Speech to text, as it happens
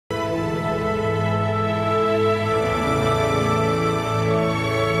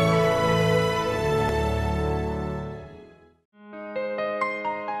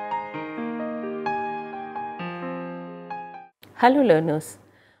Hello learners,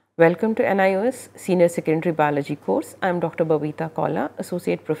 welcome to NIOS Senior Secondary Biology course. I am Dr. Babita Kaula,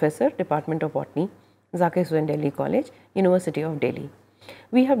 Associate Professor, Department of Botany, Zakir Hussain Delhi College, University of Delhi.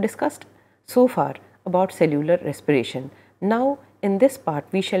 We have discussed so far about cellular respiration. Now in this part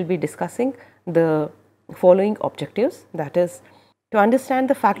we shall be discussing the following objectives, that is to understand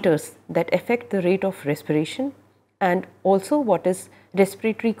the factors that affect the rate of respiration and also what is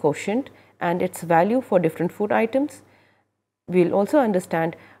respiratory quotient and its value for different food items. We will also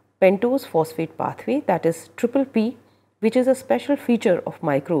understand pentose phosphate pathway, that is triple P, which is a special feature of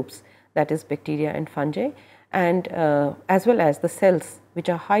microbes, that is bacteria and fungi, and as well as the cells which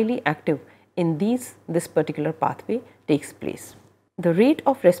are highly active in this particular pathway takes place. The rate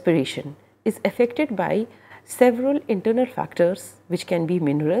of respiration is affected by several internal factors which can be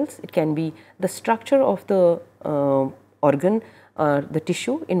minerals, it can be the structure of the organ or the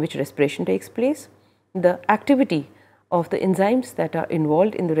tissue in which respiration takes place, the activity of the enzymes that are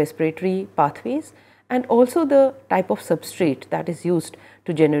involved in the respiratory pathways, and also the type of substrate that is used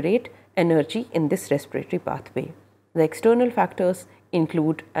to generate energy in this respiratory pathway. The external factors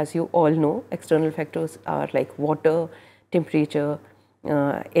include, as you all know, external factors are like water, temperature,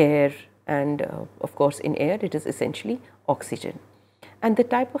 air, and of course in air it is essentially oxygen. And the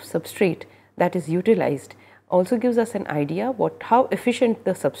type of substrate that is utilized also gives us an idea how efficient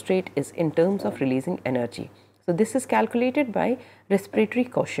the substrate is in terms of releasing energy. So this is calculated by respiratory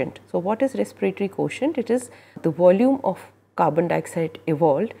quotient. So what is respiratory quotient? It is the volume of carbon dioxide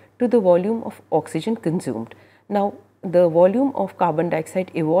evolved to the volume of oxygen consumed. Now the volume of carbon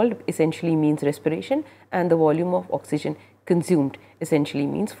dioxide evolved essentially means respiration, and the volume of oxygen consumed essentially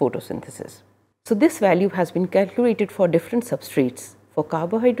means photosynthesis. So this value has been calculated for different substrates. For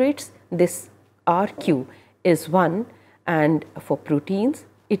carbohydrates this RQ is 1, and for proteins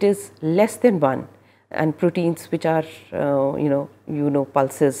it is less than 1. And proteins which are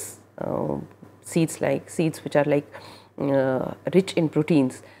pulses, seeds which are like rich in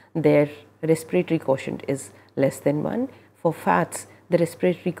proteins, their respiratory quotient is less than 1. For fats the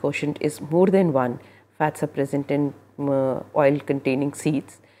respiratory quotient is more than 1. Fats are present in oil containing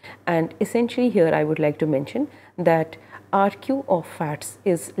seeds, and essentially here I would like to mention that RQ of fats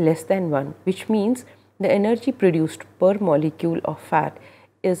is less than 1, which means the energy produced per molecule of fat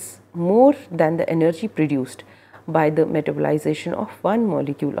is more than the energy produced by the metabolization of one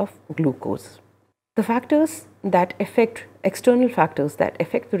molecule of glucose. The factors that affect, external factors that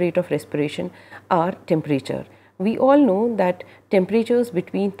affect the rate of respiration are temperature. We all know that temperatures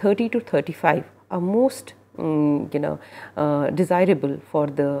between 30 to 35 are most desirable for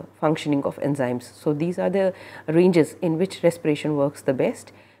the functioning of enzymes. So these are the ranges in which respiration works the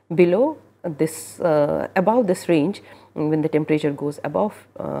best. Below this, above this range, when the temperature goes above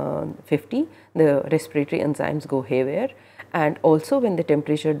 50, the respiratory enzymes go haywire, and also when the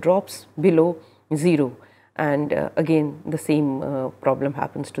temperature drops below 0, and again the same problem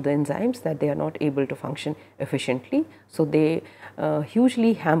happens to the enzymes, that they are not able to function efficiently, so they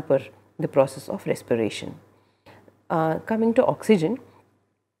hugely hamper the process of respiration. Coming to oxygen,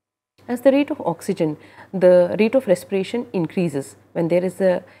 as the rate of oxygen, the rate of respiration increases when there is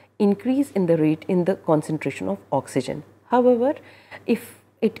a increase in the rate in the concentration of oxygen. However, if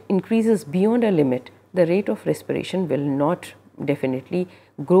it increases beyond a limit, the rate of respiration will not definitely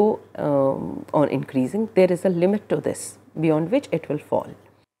grow on increasing. There is a limit to this, beyond which it will fall.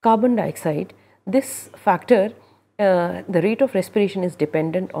 Carbon dioxide, this factor, the rate of respiration is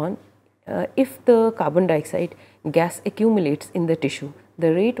dependent on if the carbon dioxide gas accumulates in the tissue,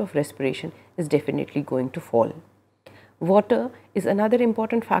 the rate of respiration is definitely going to fall. Water is another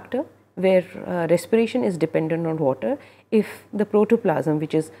important factor where respiration is dependent on water. If the protoplasm,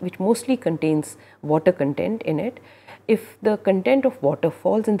 which mostly contains water content in it, if the content of water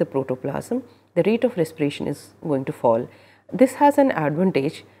falls in the protoplasm, the rate of respiration is going to fall. This has an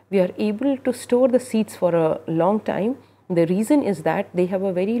advantage. We are able to store the seeds for a long time. The reason is that they have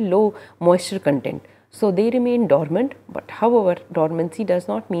a very low moisture content. So they remain dormant, but however dormancy does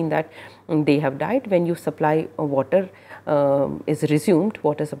not mean that they have died. When you supply water is resumed,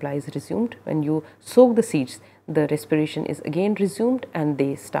 water supply is resumed, when you soak the seeds, the respiration is again resumed and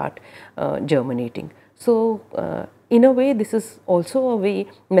they start germinating. So in a way this is also a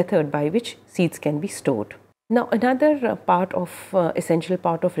method by which seeds can be stored. Now another essential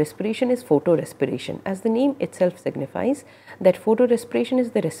part of respiration is photorespiration. As the name itself signifies, that photorespiration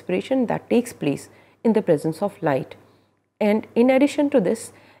is the respiration that takes place in the presence of light, and in addition to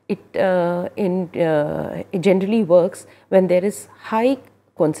this it generally works when there is high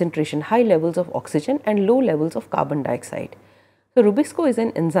concentration, high levels of oxygen and low levels of carbon dioxide. So Rubisco is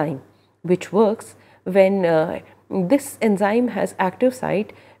an enzyme which works when this enzyme has active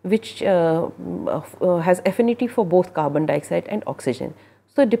site which has affinity for both carbon dioxide and oxygen.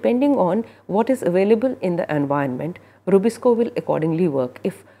 So, depending on what is available in the environment, Rubisco will accordingly work.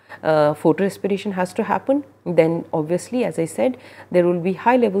 If photorespiration has to happen, then obviously, as I said, there will be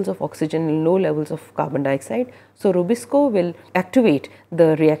high levels of oxygen and low levels of carbon dioxide. So, Rubisco will activate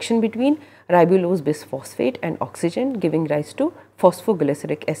the reaction between ribulose bisphosphate and oxygen, giving rise to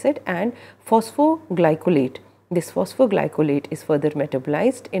phosphoglyceric acid and phosphoglycolate. This phosphoglycolate is further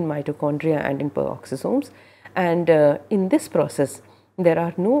metabolized in mitochondria and in peroxisomes, and in this process there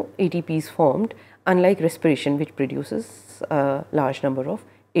are no ATPs formed, unlike respiration, which produces a large number of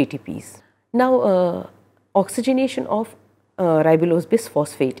ATPs. Now, oxygenation of ribulose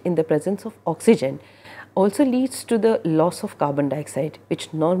bisphosphate in the presence of oxygen also leads to the loss of carbon dioxide,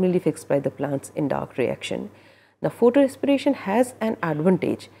 which normally fixed by the plants in dark reaction. Now, photorespiration has an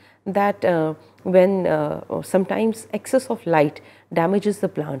advantage that when sometimes excess of light damages the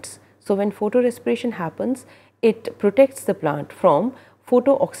plants. So, when photorespiration happens, it protects the plant from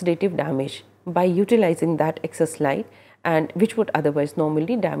photooxidative damage by utilizing that excess light, and which would otherwise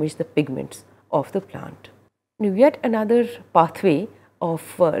normally damage the pigments of the plant. Now, yet another pathway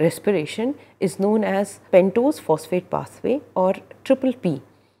of respiration is known as pentose phosphate pathway, or triple P,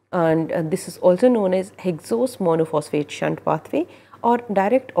 and this is also known as hexose monophosphate shunt pathway or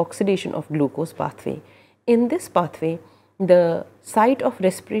direct oxidation of glucose pathway. In this pathway, the site of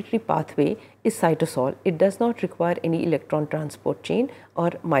respiratory pathway is cytosol. It does not require any electron transport chain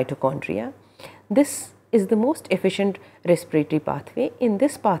or mitochondria. This is the most efficient respiratory pathway. In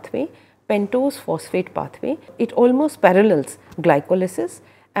this pathway, pentose phosphate pathway, it almost parallels glycolysis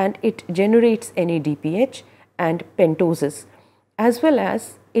and it generates NADPH and pentoses, as well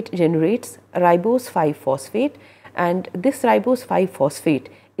as it generates ribose 5-phosphate, and this ribose 5-phosphate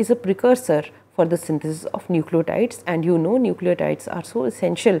is a precursor for the synthesis of nucleotides, and you know nucleotides are so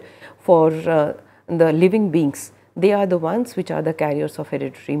essential for the living beings. They are the ones which are the carriers of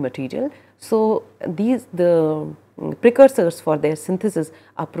hereditary material. So, the precursors for their synthesis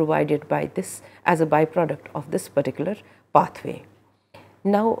are provided by this as a byproduct of this particular pathway.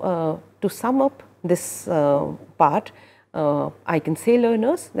 Now, to sum up this part, I can say,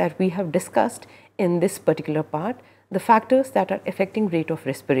 learners, that we have discussed in this particular part the factors that are affecting rate of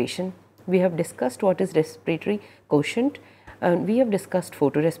respiration. We have discussed what is respiratory quotient, we have discussed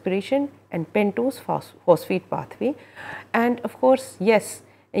photorespiration and pentose phosphate pathway, and of course, yes,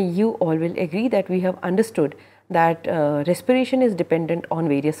 you all will agree that we have understood that respiration is dependent on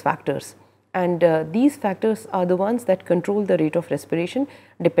various factors, and these factors are the ones that control the rate of respiration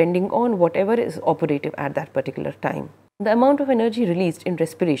depending on whatever is operative at that particular time. The amount of energy released in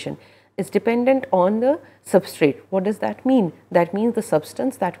respiration is dependent on the substrate. What does that mean? That means the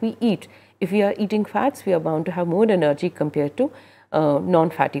substance that we eat. If we are eating fats, we are bound to have more energy compared to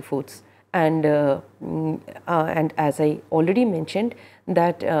non-fatty foods. And as I already mentioned,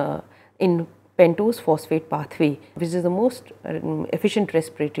 that in pentose phosphate pathway, which is the most efficient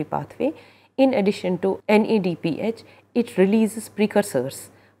respiratory pathway, in addition to NADPH, it releases precursors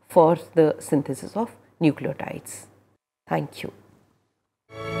for the synthesis of nucleotides. Thank you.